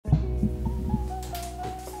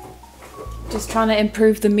Just trying to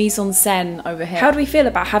improve the mise-en-scène over here. How do we feel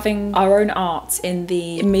about having our own art in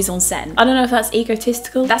the mise-en-scène? I don't know if that's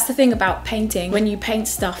egotistical. That's the thing about painting. When you paint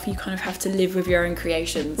stuff, you kind of have to live with your own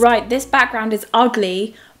creations. Right, this background is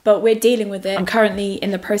ugly, but we're dealing with it. I'm currently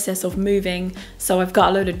in the process of moving, so I've got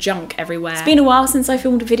a load of junk everywhere. It's been a while since I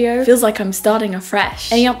filmed a video. Feels like I'm starting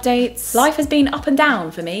afresh. Any updates? Life has been up and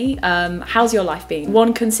down for me. How's your life been?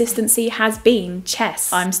 One consistency has been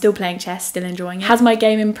chess. I'm still playing chess, still enjoying it. Has my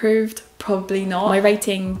game improved? Probably not. My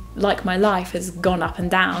rating, like my life, has gone up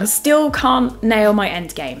and down. I still can't nail my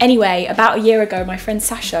end game. Anyway, about a year ago, my friend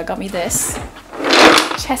Sasha got me this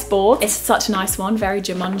chessboard. It's such a nice one, very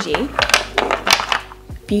Jumanji.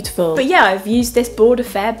 Beautiful. But yeah, I've used this board a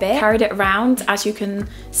fair bit, carried it around. As you can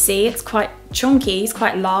see, it's quite chunky, it's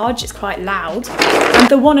quite large, it's quite loud. And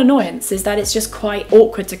the one annoyance is that it's just quite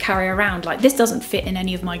awkward to carry around. Like, this doesn't fit in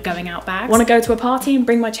any of my going out bags. Want to go to a party and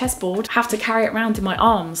bring my chessboard, have to carry it around in my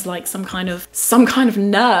arms like some kind of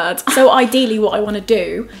nerd. So ideally what I want to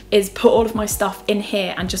do is put all of my stuff in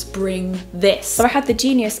here and just bring this. So I had the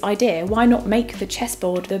genius idea, why not make the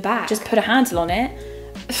chessboard the bag? Just put a handle on it.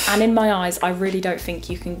 And in my eyes, I really don't think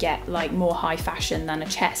you can get like more high fashion than a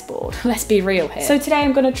chessboard. Let's be real here. So today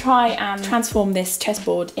I'm gonna try and transform this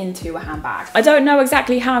chessboard into a handbag. I don't know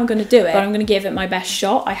exactly how I'm gonna do it, but I'm gonna give it my best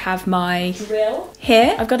shot. I have my drill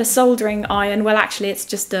here. I've got a soldering iron. Well, actually it's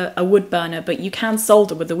just a wood burner, but you can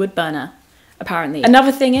solder with a wood burner, apparently.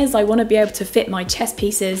 Another thing is I want to be able to fit my chess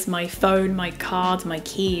pieces, my phone, my card, my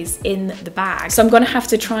keys in the bag. So I'm going to have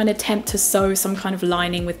to try and attempt to sew some kind of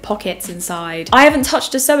lining with pockets inside. I haven't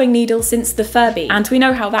touched a sewing needle since the Furby, and we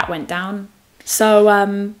know how that went down. So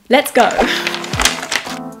let's go.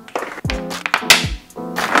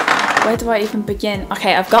 Where do I even begin?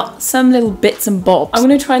 Okay, I've got some little bits and bobs. I'm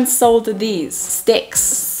going to try and solder these sticks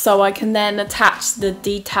so I can then attach the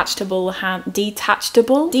detachable handle.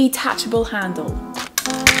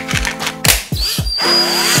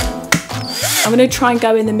 I'm going to try and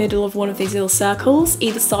go in the middle of one of these little circles,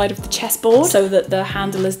 either side of the chessboard, so that the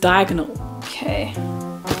handle is diagonal. Okay.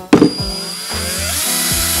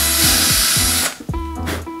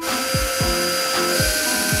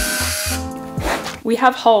 We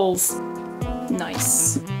have holes.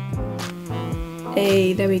 Nice.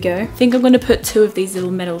 Hey, there we go. I think I'm going to put 2 of these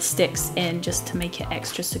little metal sticks in just to make it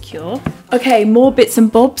extra secure. Okay, more bits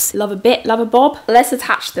and bobs. Love a bit, love a bob. Let's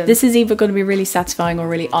attach them. This is either going to be really satisfying or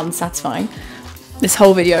really unsatisfying. This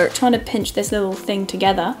whole video. Trying to pinch this little thing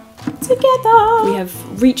together. We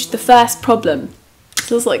have reached the first problem. It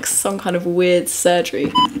feels like some kind of weird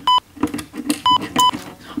surgery.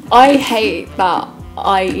 I hate that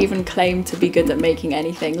I even claim to be good at making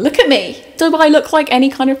anything. Look at me. Do I look like any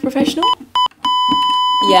kind of professional?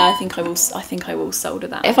 Yeah, I think I will solder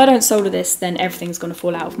that. If I don't solder this, then everything's gonna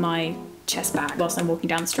fall out of my chest bag whilst I'm walking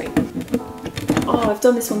down the street. Oh, I've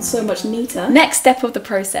done this one so much neater. Next step of the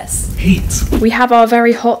process. Heat. We have our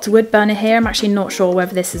very hot wood burner here. I'm actually not sure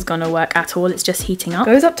whether this is gonna work at all. It's just heating up.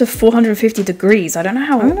 Goes up to 450 degrees. I don't know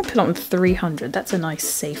how. I'm gonna put it on 300. That's a nice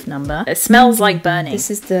safe number. It smells like burning.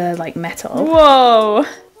 This is the like metal. Whoa.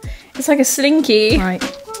 It's like a slinky. Right.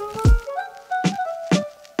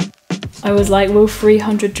 I was like, will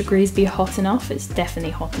 300 degrees be hot enough? It's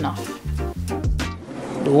definitely hot enough.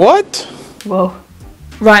 What? Whoa.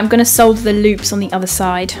 Right, I'm gonna solder the loops on the other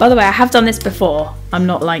side. By the way, I have done this before. I'm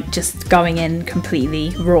not like just going in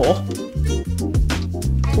completely raw.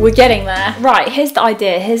 We're getting there. Right, here's the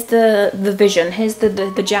idea, here's the vision, here's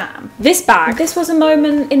the jam. This bag, this was a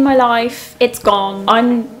moment in my life, it's gone.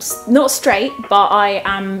 I'm not straight, but I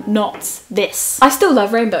am not this. I still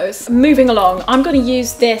love rainbows. Moving along, I'm gonna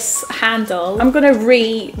use this handle. I'm gonna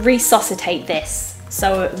resuscitate this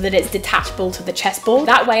so that it's detachable to the chessboard.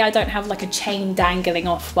 That way I don't have like a chain dangling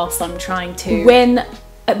off whilst I'm trying to win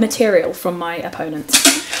material from my opponent.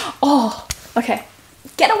 Oh, okay.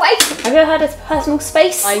 Get away! Have you ever heard of personal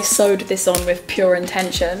space? I sewed this on with pure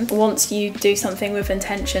intention. Once you do something with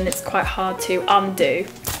intention, it's quite hard to undo.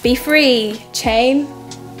 Be free, chain.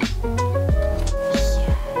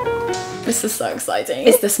 Yeah. This is so exciting.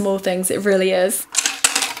 It's the small things, it really is.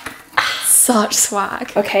 Such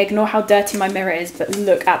swag. Okay, ignore how dirty my mirror is, but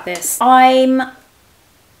look at this.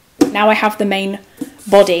 Now I have the main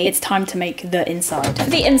body, it's time to make the inside. For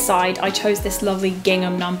the inside, I chose this lovely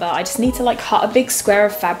gingham number. I just need to like cut a big square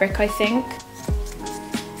of fabric, I think.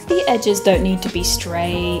 The edges don't need to be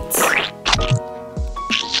straight.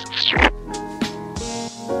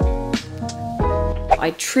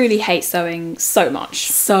 I truly hate sewing so much.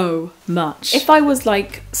 If I was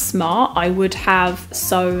like smart, I would have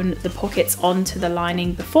sewn the pockets onto the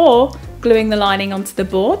lining before gluing the lining onto the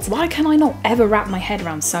board. Why can I not ever wrap my head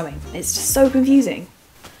around sewing? It's just so confusing.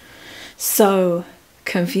 So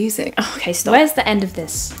confusing. Okay, stop. Where's the end of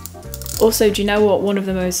this? Also, do you know what one of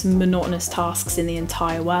the most monotonous tasks in the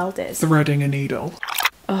entire world is? Threading a needle.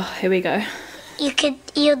 Oh, here we go. You could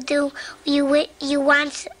do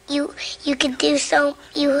so.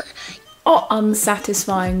 Oh,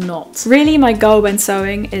 unsatisfying knots. Really, my goal when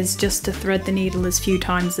sewing is just to thread the needle as few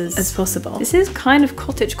times as possible. This is kind of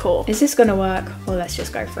cottagecore. Is this gonna work? Well, let's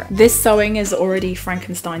just go for it. This sewing is already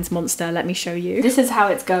Frankenstein's monster. Let me show you. This is how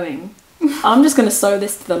it's going. I'm just gonna sew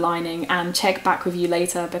this to the lining and check back with you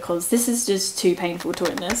later because this is just too painful to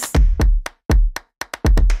witness.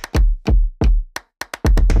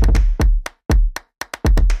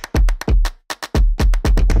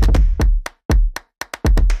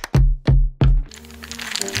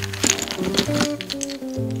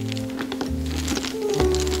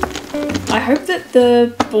 I hope that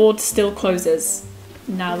the board still closes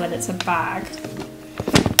now that it's a bag.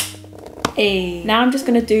 Now I'm just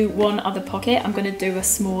going to do one other pocket. I'm going to do a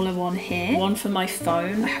smaller one here. One for my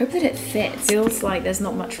phone. I hope that it fits. Feels like there's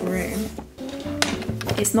not much room.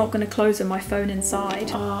 It's not going to close with my phone inside.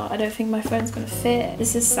 Oh, I don't think my phone's going to fit.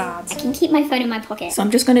 This is sad. I can keep my phone in my pocket. So I'm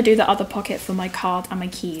just going to do the other pocket for my card and my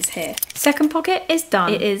keys here. Second pocket is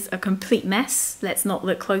done. It is a complete mess. Let's not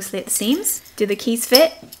look closely at the seams. Do the keys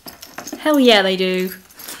fit? Hell yeah, they do.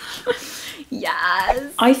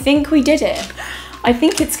 Yes. I think we did it. I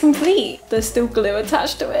think it's complete. There's still glue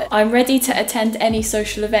attached to it. I'm ready to attend any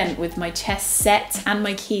social event with my chess set and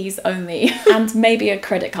my keys only. And maybe a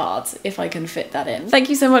credit card if I can fit that in. Thank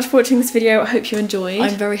you so much for watching this video. I hope you enjoyed.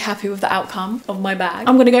 I'm very happy with the outcome of my bag.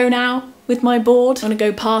 I'm gonna go now with my board. I'm gonna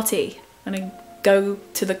go party. I'm gonna go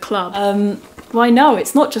to the club. Why no,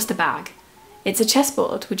 it's not just a bag. It's a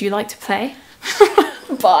chessboard. Would you like to play?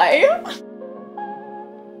 Bye.